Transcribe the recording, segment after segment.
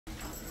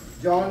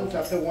John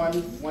chapter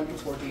 1, 1 to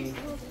 14.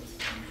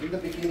 In the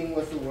beginning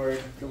was the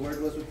Word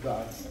was with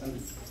God, and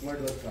the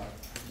Word was God.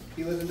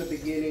 He was in the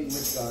beginning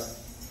with God.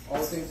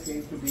 All things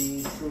came to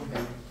being through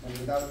him, and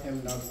without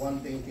him not one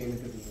thing came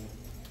into being.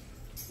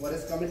 What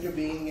has come into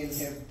being in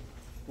him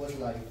was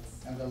life,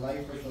 and the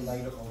life was the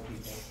light of all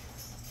people.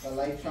 The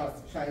light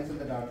shines in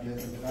the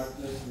darkness, and the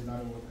darkness did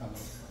not overcome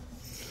it.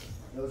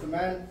 There was a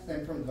man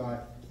sent from God,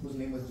 whose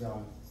name was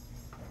John.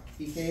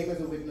 He came as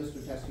a witness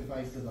to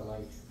testify to the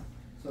light,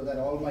 so that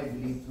all might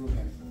believe through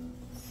him.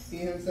 He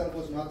himself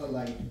was not the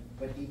light,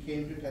 but he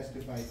came to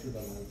testify to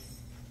the light.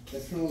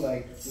 The true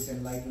light, which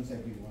enlightens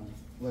everyone,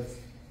 was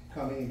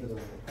coming into the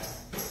world.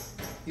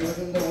 He was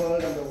in the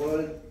world, and the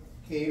world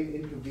came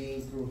into being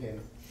through him,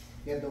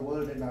 yet the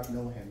world did not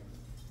know him.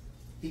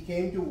 He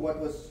came to what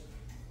was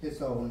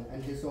his own,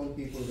 and his own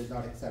people did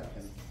not accept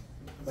him.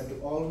 But to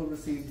all who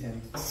received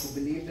him, who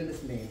believed in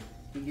his name,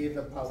 he gave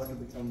the power to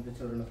become the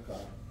children of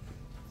God,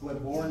 who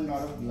were born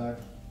not of blood,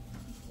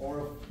 or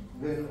of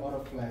will, or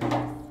of flesh,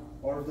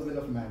 or of the will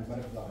of man, but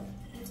of God.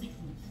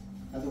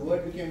 And the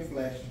Word became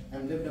flesh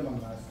and lived among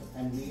us,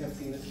 and we have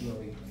seen his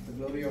glory, the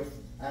glory of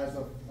as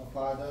of a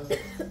Father's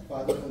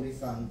only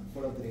Son,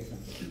 full of grace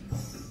and truth.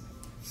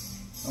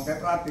 Okay,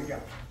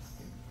 പ്രാർത്ഥിക്കാം.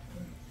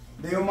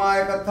 ദൈവമായ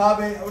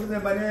കർത്താവേ, അവിടുന്ന്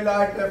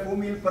മനുഷ്യലായിട്ട്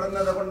ഭൂമിയിൽ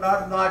പിറന്നത്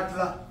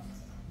കൊണ്ടാടുന്നതായിട്ടുള്ള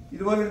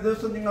ഇതുപോലൊരു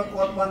ദിവസം നിങ്ങൾക്ക്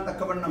ഓർപ്പാൻ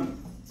തക്കവണ്ണം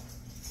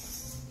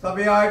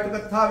സഭയായിട്ട്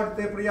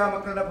കർത്താവിടുത്തെ പ്രിയ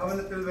മക്കളുടെ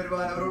ഭവനത്തിൽ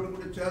വരുവാൻ അവരോട്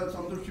കൂടി ചേർന്ന്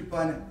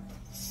സന്തോഷിപ്പാൻ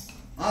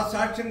ആ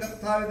സാക്ഷ്യം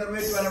കർത്താവ്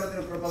നിറവേറ്റുവാൻ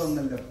അവിടുന്ന് കൃപ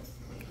തന്നല്ലോ.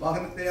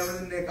 വാഹനത്തെ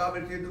അവിടുന്ന്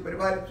കാവൽ ചെയ്തു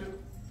പരിപാലിച്ചു.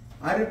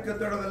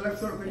 ആരോഗ്യത്തോടെ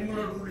വെള്ളത്തോടെ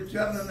കുഞ്ഞുങ്ങളോട് കൂടി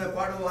ചേർന്ന്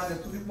പാടുവാനും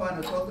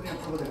സ്തുതിപ്പാനും സ്തോത്രം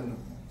കൃപ തരുന്നു.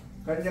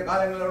 കഴിഞ്ഞ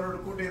കാലങ്ങളിൽ അവരോട്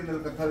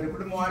കൂട്ടിയിരുന്ന കർത്താവ്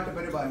കുടുംബമായിട്ട്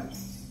പരിപാലിച്ചു.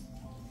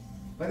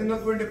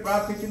 നിങ്ങൾക്ക് വേണ്ടി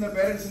പ്രാർത്ഥിക്കുന്ന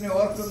പേരൻസിനെ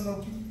ഓർക്കുന്നു.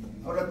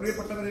 അവരുടെ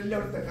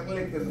പ്രിയപ്പെട്ടവരെല്ലാം അവിടുത്തെ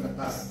കടലിലേക്ക് തരുന്ന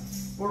കർത്താവ്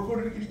ഇപ്പോൾ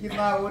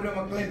കൂടിയിരിക്കുന്ന ഓരോ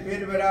മക്കളെയും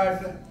പേര്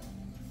വരായിട്ട്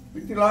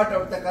വ്യക്തികളായിട്ട്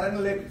അവിടുത്തെ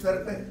കരങ്ങളിലേക്ക്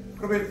ചേർത്ത്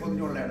കൃപയിൽ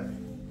പൊതിഞ്ഞുകൊള്ളണം.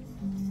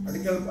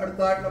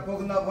 അടുത്തായിട്ട്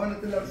പോകുന്ന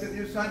ഭവനത്തിൽ അവിടുത്തെ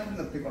ദിവസാന്നിധ്യം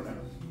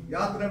നിർത്തിക്കൊള്ളണം.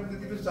 യാത്ര അവിടുത്തെ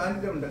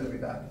ദിവസാന്നിധ്യം ഉണ്ടല്ലോ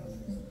പിതാവ്.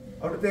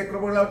 അവിടുത്തെ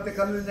കൃപകൾ അവിടുത്തെ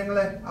കല്ലിൽ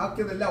ഞങ്ങളെ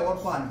ആക്കിയതെല്ലാം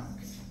ഓർപ്പാനും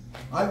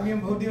ആത്മീയം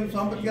ഭൗതികവും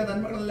സാമ്പത്തിക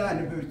നന്മകളെല്ലാം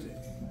അനുഭവിച്ച്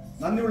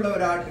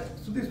നന്ദിയുള്ളവരായിട്ട്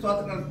സ്തുതി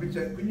സ്വാതന്ത്ര്യം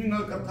കൽപ്പിച്ച്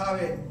കുഞ്ഞുങ്ങൾ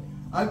കർത്താവെ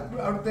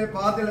അവിടുത്തെ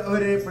പാതിൽ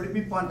അവരെ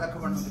പഠിപ്പിപ്പാൻ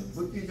തക്കവണ്ണം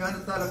ബുദ്ധി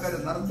ജ്ഞാനത്താലൊക്കെ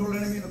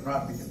നിറച്ചുകൊള്ളണമെന്ന്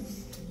പ്രാർത്ഥിക്കുന്നു.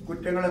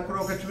 കുറ്റങ്ങളെ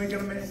കുറവൊക്കെ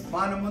ക്ഷമിക്കണമേ,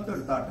 മാനം മൊത്തം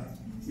എടുത്താട്ടെ.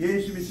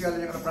 യേശു വിശ്വാസം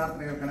ഞങ്ങളുടെ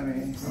പ്രാർത്ഥന കേൾക്കണമേ.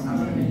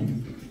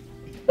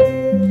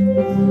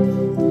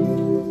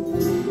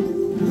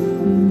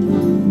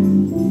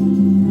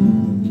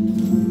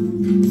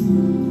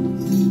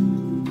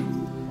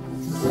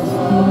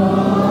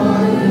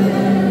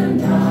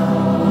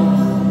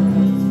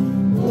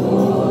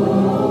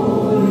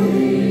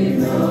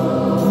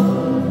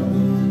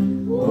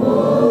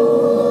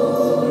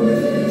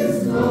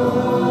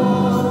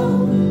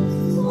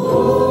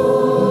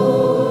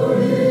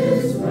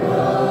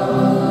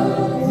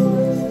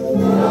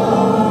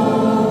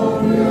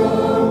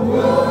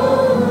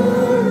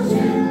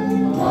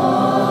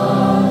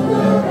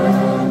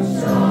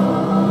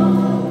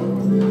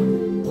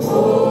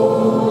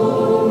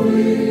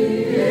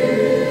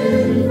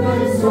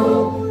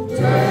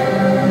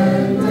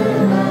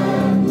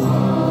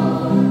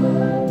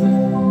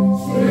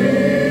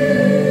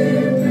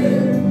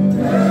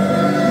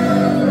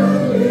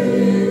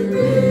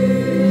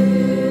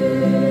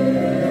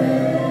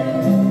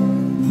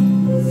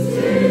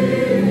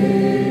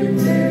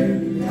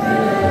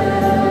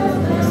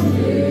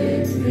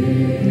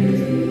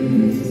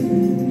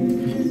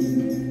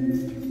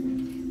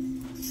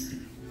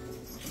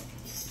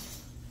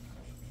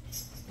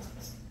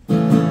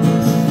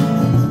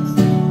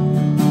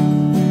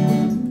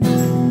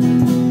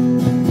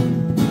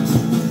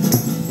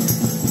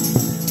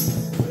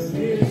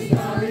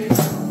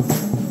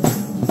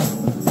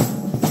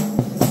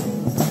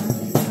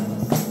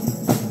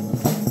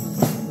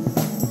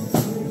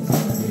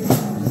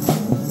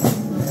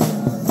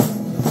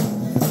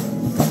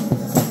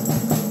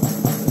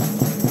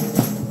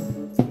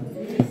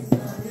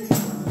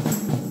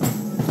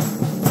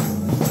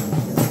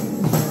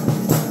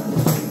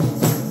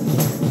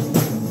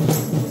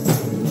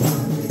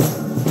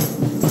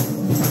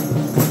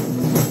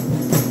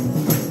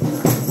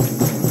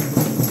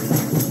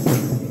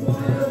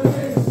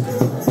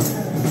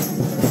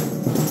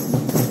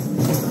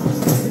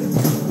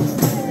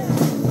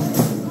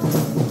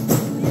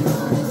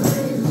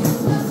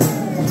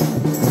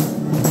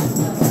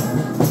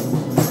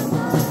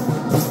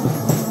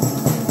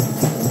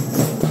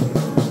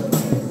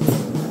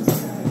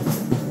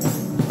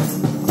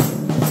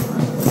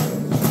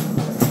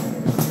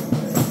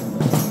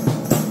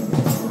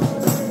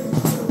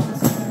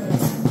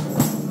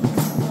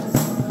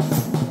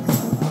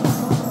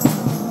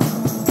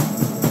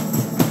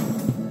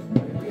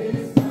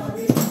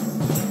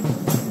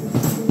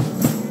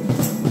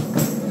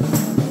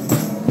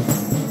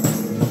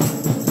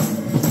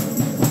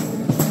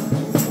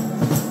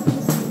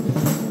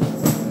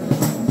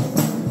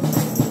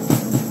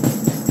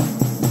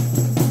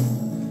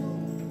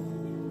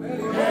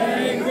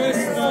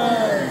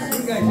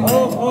 Ho,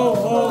 ho,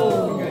 ho.